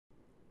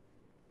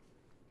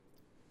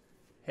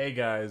Hey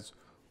guys,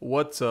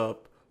 what's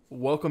up?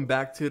 Welcome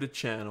back to the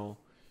channel.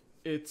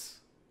 It's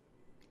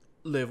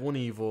Live One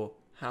Evil.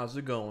 How's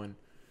it going?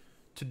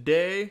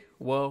 Today,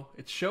 well,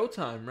 it's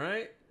showtime,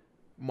 right?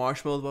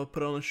 Marshmello's about to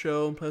put on a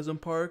show in Pleasant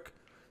Park.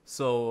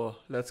 So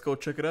let's go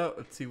check it out.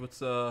 Let's see what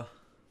the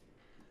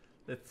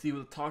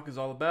talk is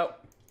all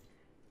about.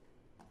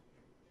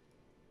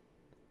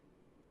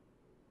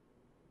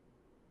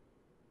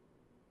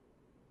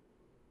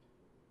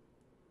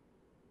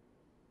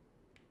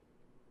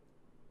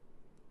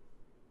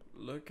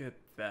 Look at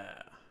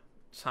that.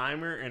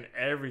 Timer and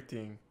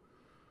everything.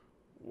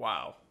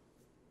 Wow.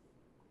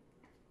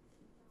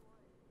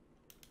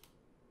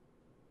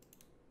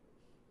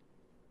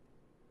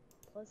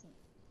 Pleasant.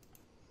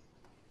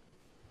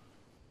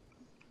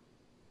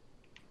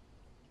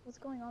 What's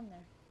going on there?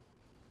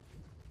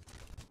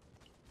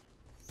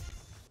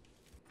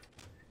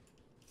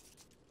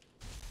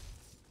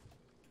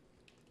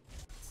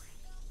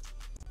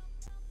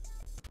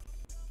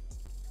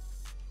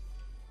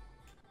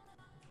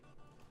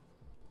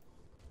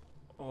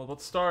 Oh,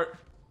 let's start.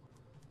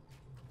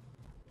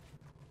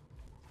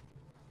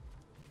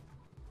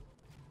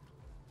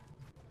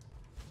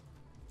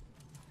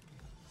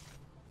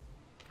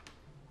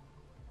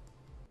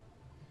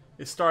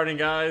 It's starting,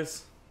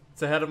 guys.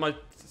 It's ahead of my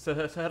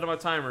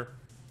timer.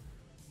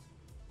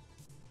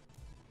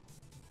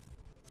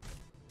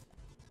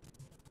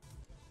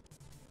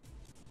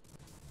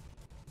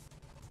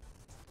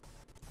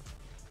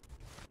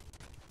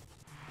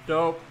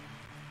 Dope.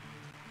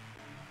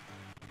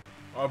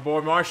 Our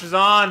boy Marsh is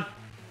on.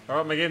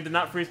 Alright, my game did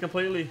not freeze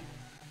completely.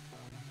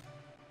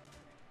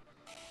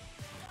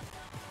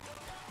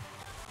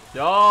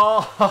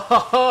 Yo!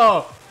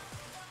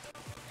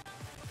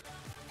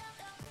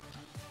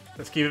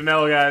 Let's keep it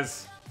mellow,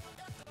 guys.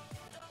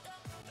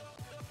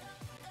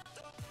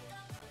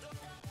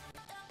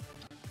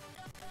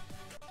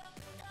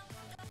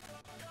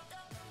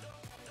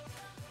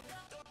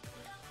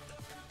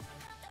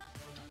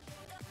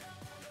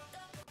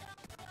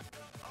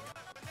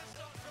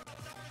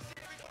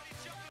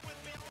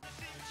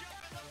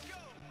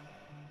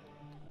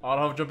 I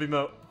don't have a jump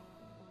emote.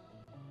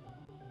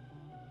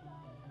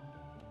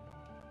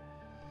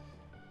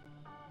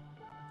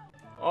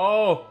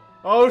 Oh!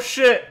 Oh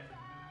shit!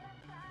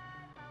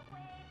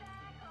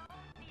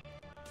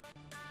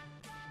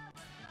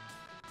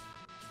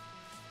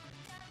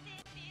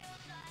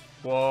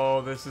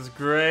 Whoa, this is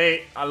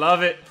great. I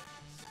love it.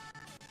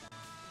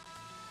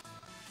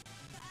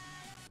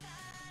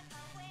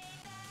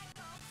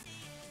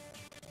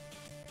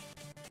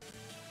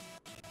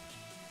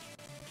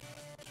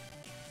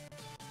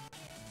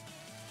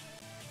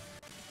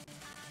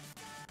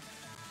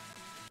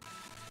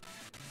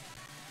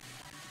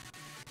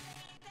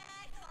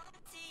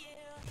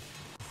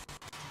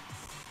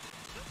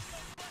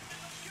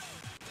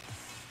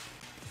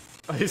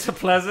 Oh, he's so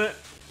pleasant.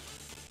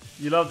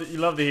 You love to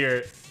hear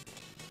it.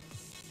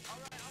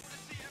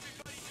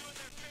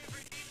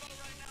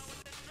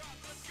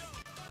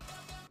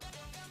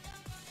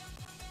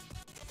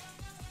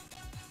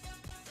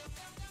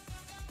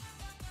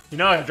 You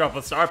know I gotta drop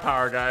the star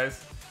power,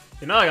 guys.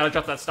 You know I gotta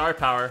drop that star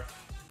power.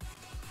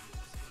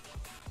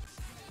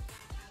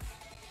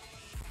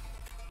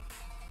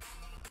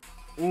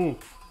 Ooh.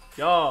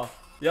 Yeah.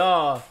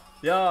 Yeah.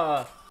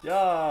 Yeah.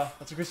 Yeah.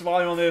 Let's increase the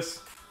volume on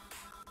this.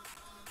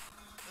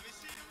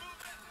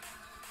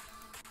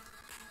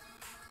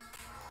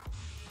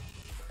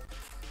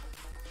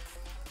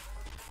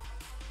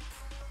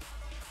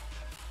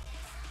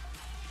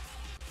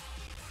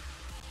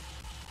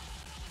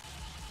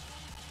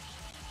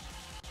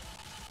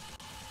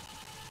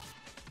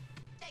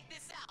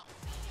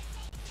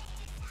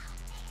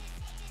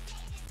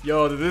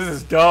 Yo, this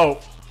is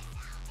dope.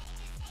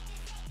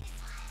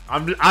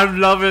 I'm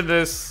loving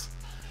this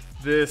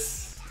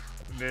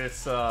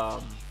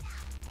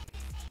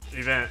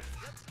event.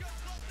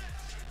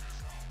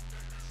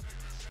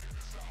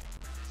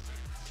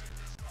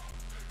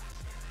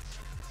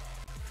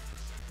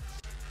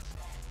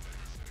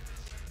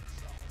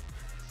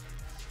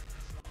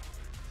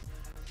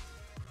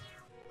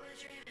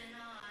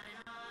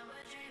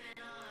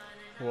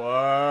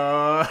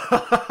 Whoa.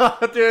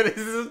 Dude, this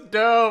is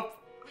dope.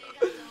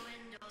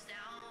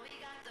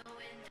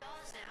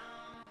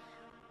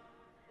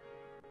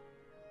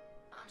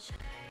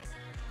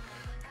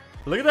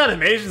 Look at that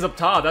animations up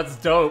top. That's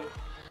dope.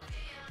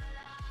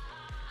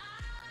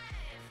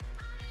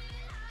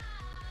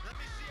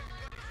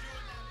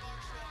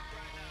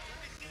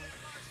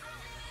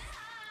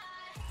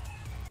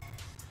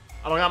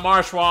 I don't got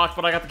Marsh Walk,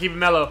 but I got to keep it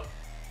mellow.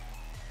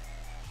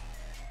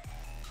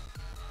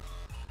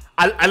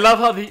 I love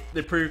how they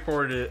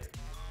pre-recorded it.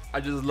 I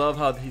just love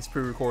how he's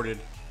pre-recorded.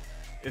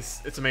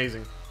 It's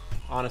amazing,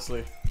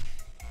 honestly.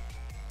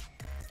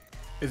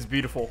 It's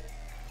beautiful.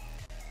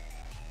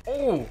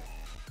 Oh,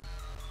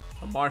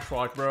 a Marsh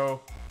Walk, bro.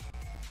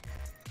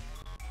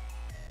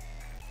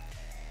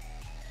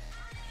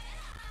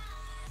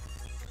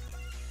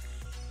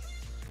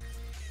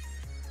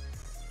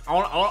 I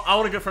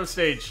want to go front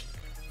stage.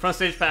 Front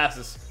stage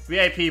passes.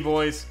 VIP,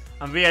 boys.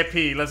 I'm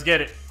VIP. Let's get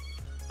it.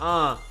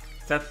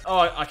 That. Oh,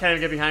 I can't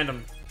even get behind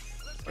him.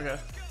 Okay.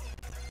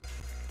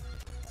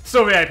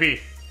 Still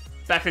VIP.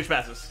 Backstage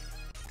passes.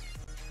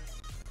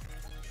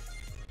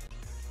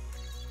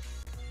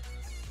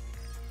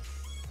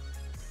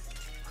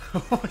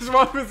 What's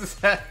wrong with his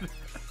head?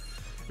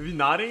 Is he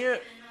nodding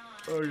it?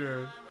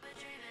 Okay.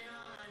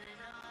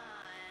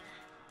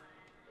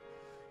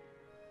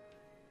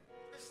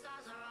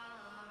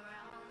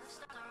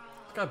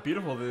 Look how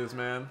beautiful this is,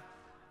 man.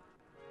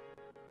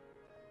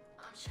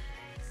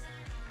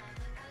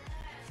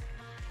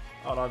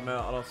 Auto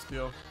melt, auto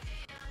steal.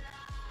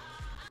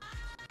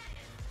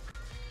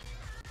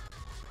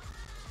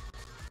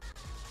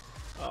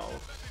 Oh.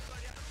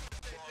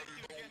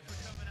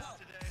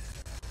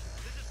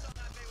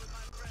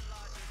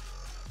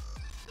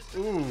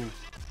 Ooh.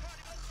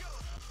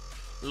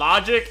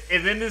 Logic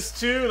is in this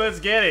too. Let's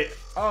get it.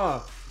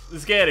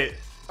 Let's get it.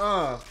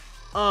 Let's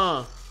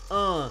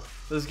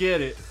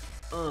get it.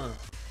 Ooh.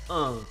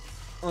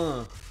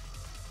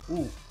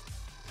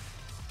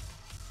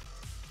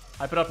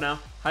 Hype it up now.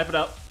 Hype it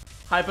up.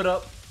 Hype it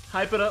up.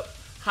 Hype it up.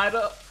 Hype it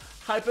up.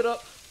 Hype it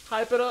up.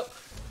 Hype it up.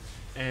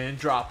 And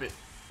drop it.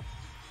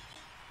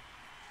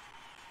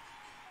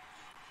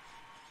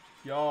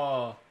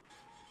 Y'all.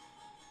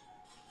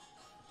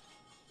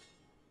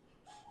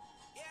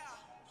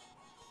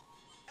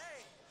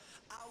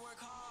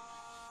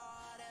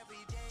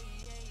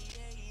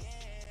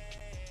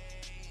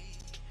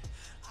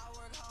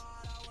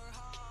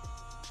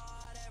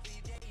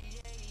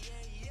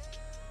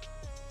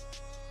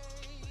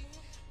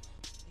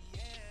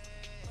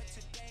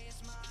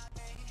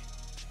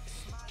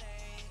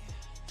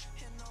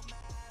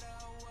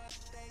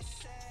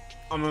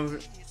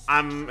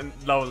 I'm in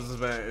love with this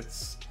event.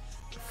 It's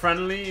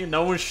friendly.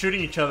 No one's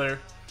shooting each other.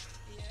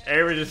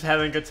 Everybody's just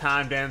having a good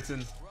time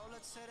dancing.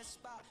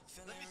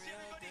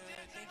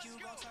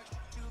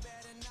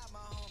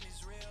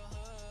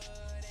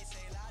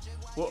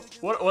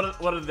 What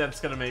are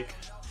that's gonna make?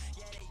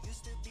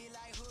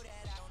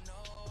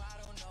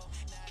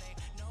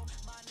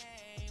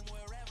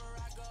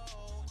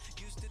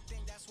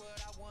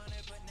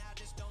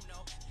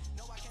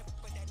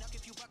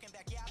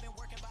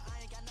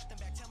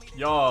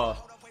 Yeah,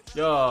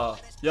 yeah,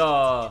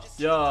 yeah,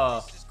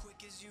 yeah.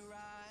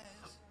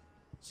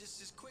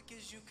 Just as quick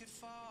as you could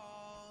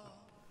fall.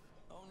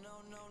 Oh no,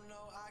 no, no,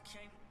 I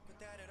can't with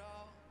that at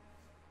all.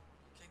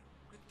 Can't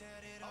with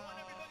that at all. I want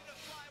everybody to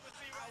fly with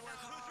me right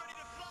now. Who's ready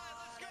to fly?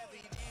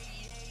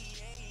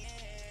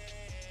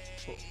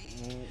 Let's go.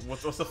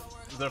 What's the?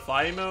 Is there a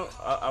fly emote?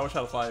 I wish I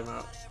had a fly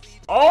emote.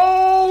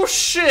 Oh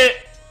shit!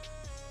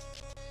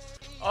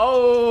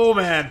 Oh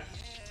man.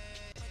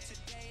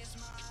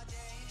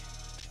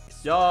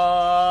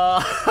 Yeah,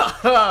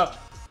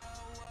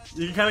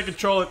 you can kind of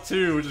control it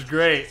too, which is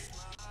great.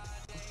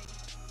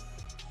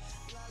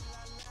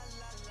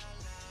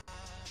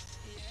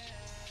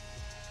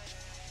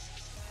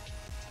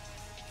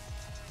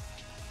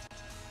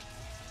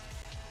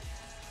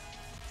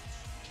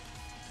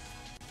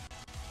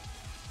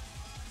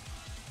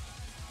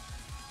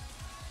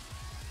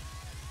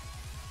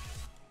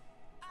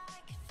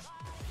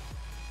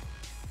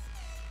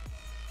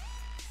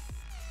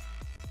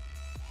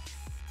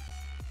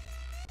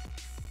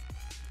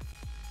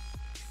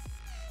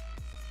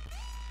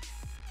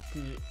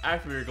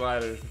 Activate your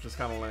gliders, which is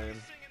kind of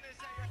lame.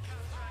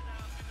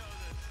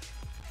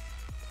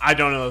 I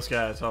don't know those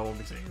guys, so I won't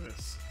be singing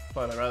this.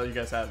 But I'd rather you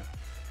guys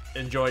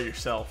enjoy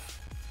yourself.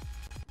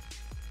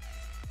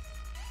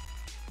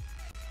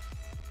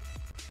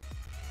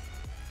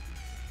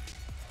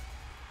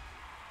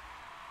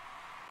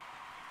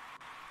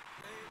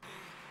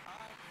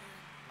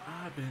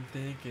 I've been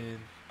thinking.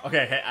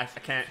 Okay, hey, I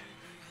can't.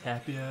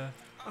 Happier.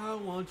 I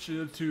want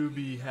you to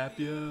be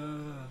happier.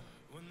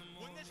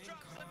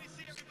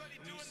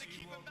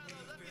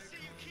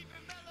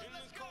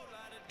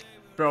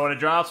 Bro, when it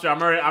drops,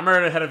 I'm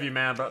already ahead of you,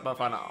 man. But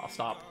fine, I'll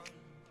stop.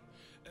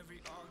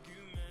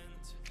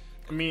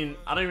 I mean,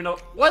 I don't even know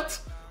what.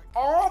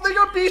 Oh, they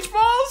got beach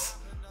balls.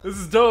 This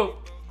is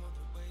dope.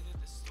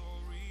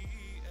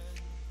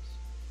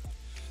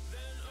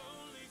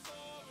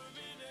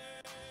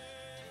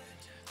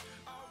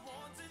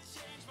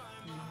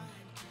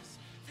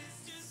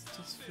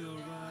 Just feel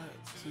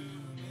right to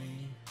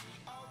me.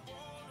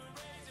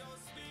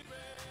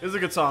 This is a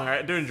good song.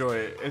 I do enjoy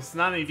it. It's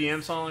not an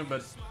EDM song,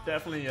 but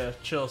definitely a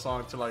chill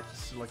song to like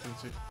listen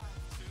to.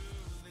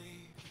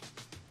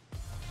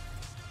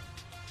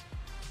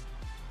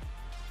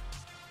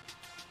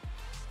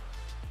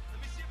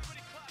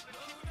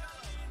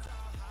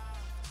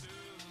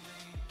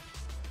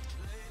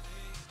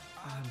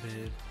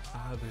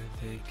 I've been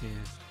thinking.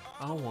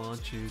 I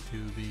want you to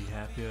be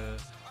happier.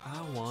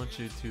 I want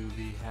you to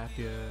be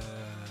happier.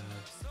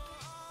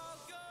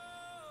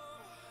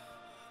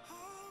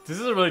 This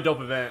is a really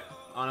dope event,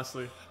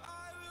 honestly.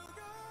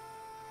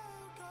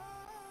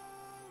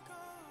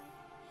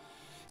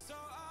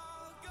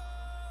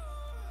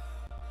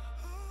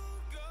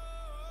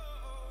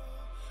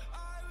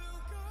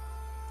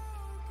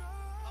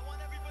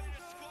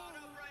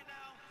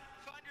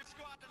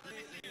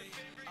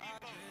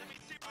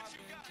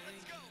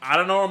 I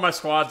don't know where my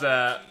squad's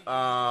at.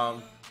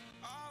 Only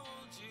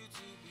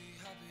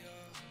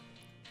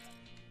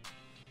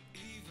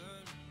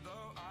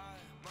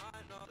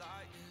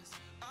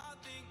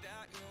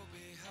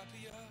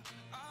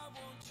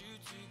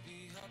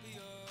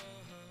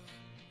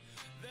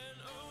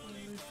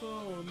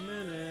for a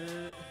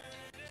minute.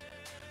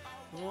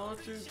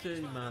 Want to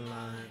take my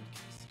line.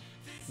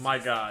 My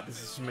God,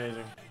 this is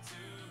amazing.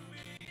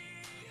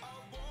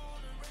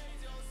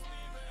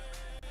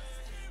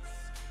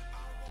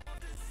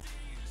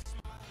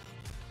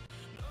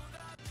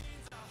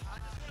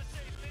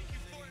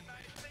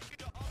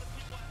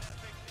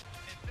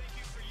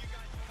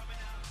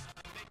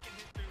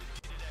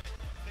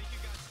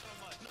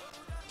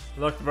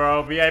 Look,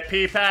 bro,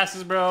 VIP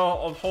passes,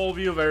 bro. A whole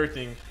view of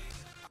everything.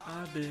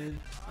 I've been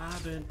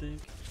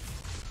thinking.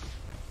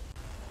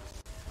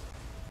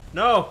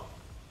 No!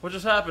 What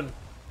just happened?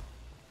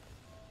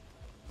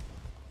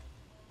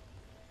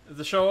 Is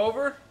the show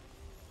over?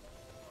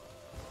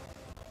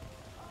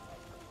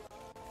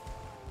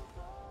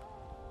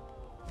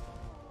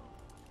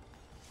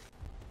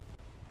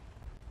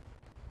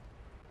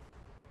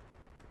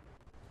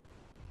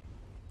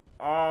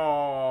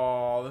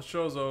 Oh, the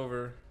show's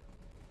over.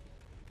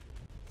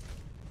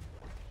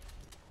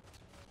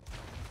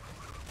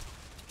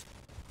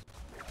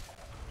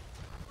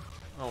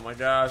 Oh my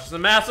gosh, it's a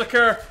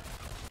massacre!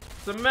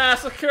 It's a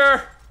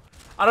massacre!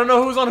 I don't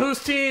know who's on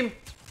whose team!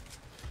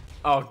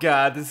 Oh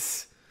god,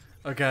 this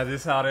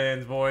is how it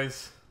ends,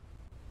 boys.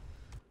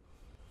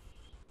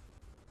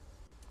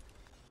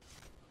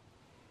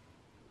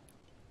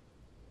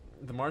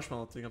 The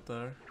Marshmello thing up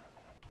there.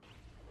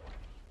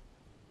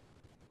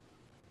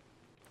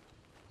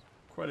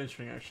 Quite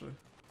interesting, actually.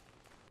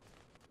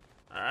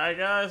 Alright,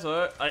 guys,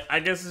 I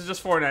guess it's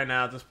just Fortnite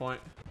now at this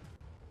point.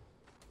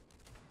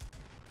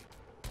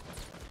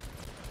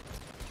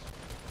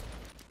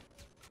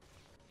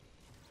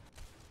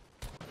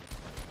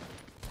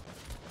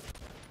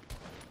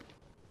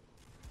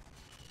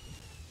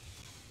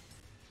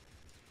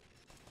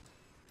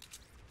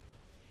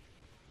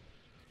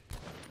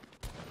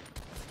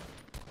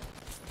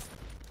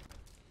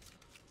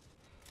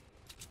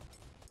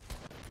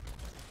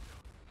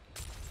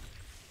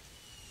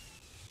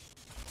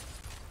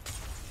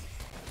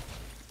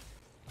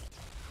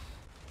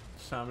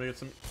 Time to get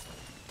some.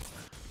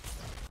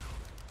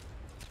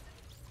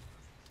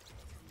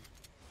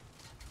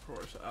 Of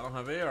course, I don't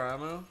have AR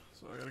ammo,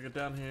 so I gotta get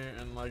down here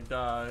and like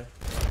die.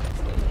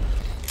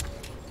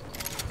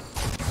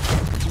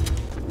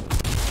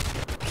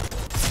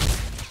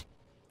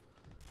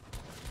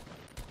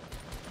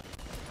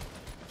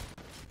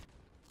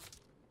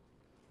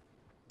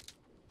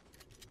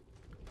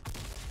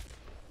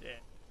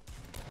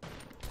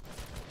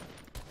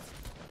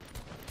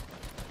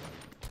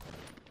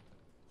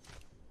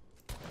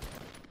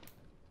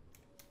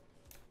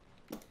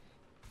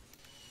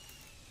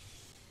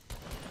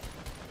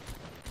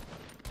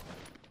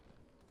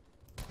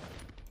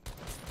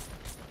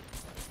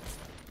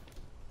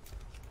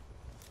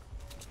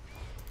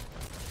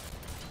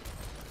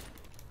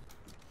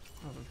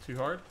 Too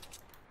hard?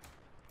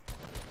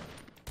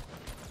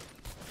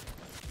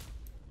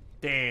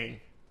 Dang.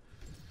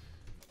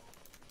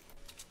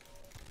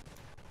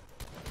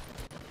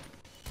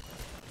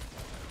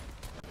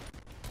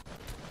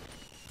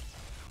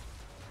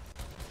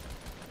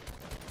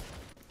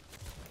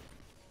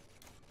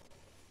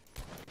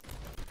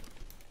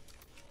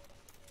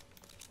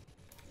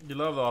 You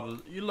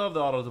love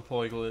the auto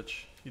deploy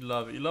glitch. You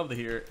love it. You love to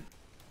hear it.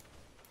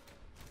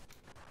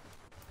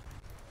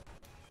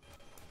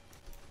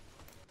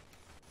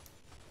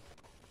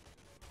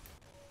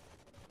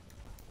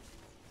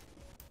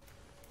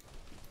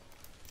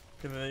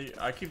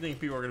 I keep thinking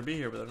people are gonna be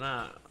here, but they're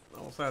not.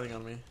 Almost landing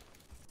on me.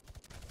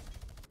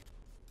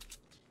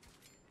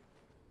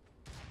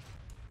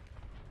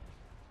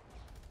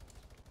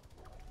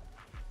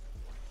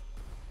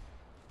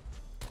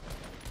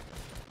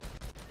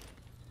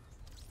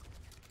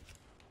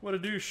 What a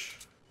douche!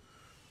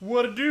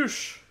 What a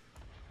douche!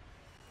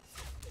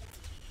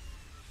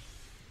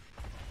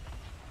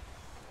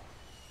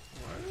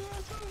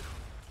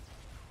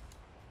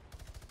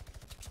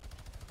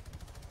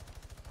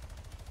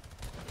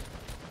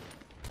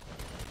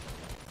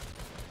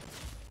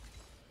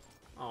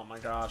 Oh my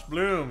gosh,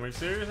 Bloom, are you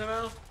serious right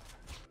now?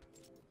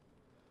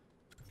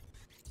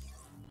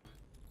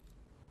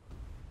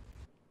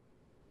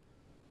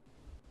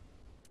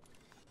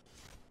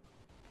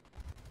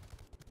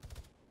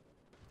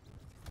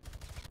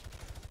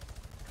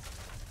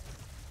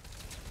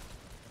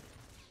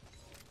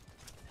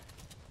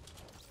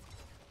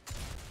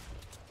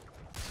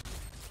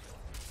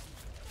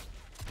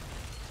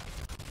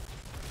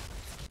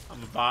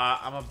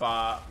 I'm a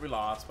bot. We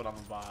lost, but I'm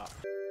a bot.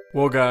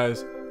 Well,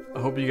 guys, I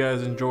hope you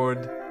guys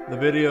enjoyed the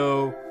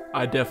video.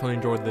 I definitely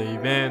enjoyed the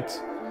event.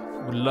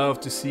 Would love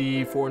to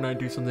see Fortnite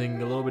do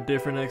something a little bit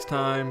different next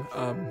time.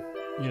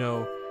 You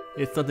know,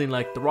 it's nothing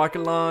like the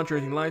rocket launch or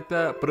anything like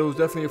that, but it was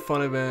definitely a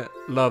fun event.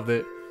 Loved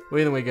it.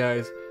 Well, anyway,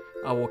 guys,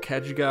 I will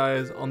catch you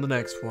guys on the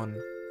next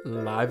one.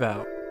 Live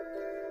out.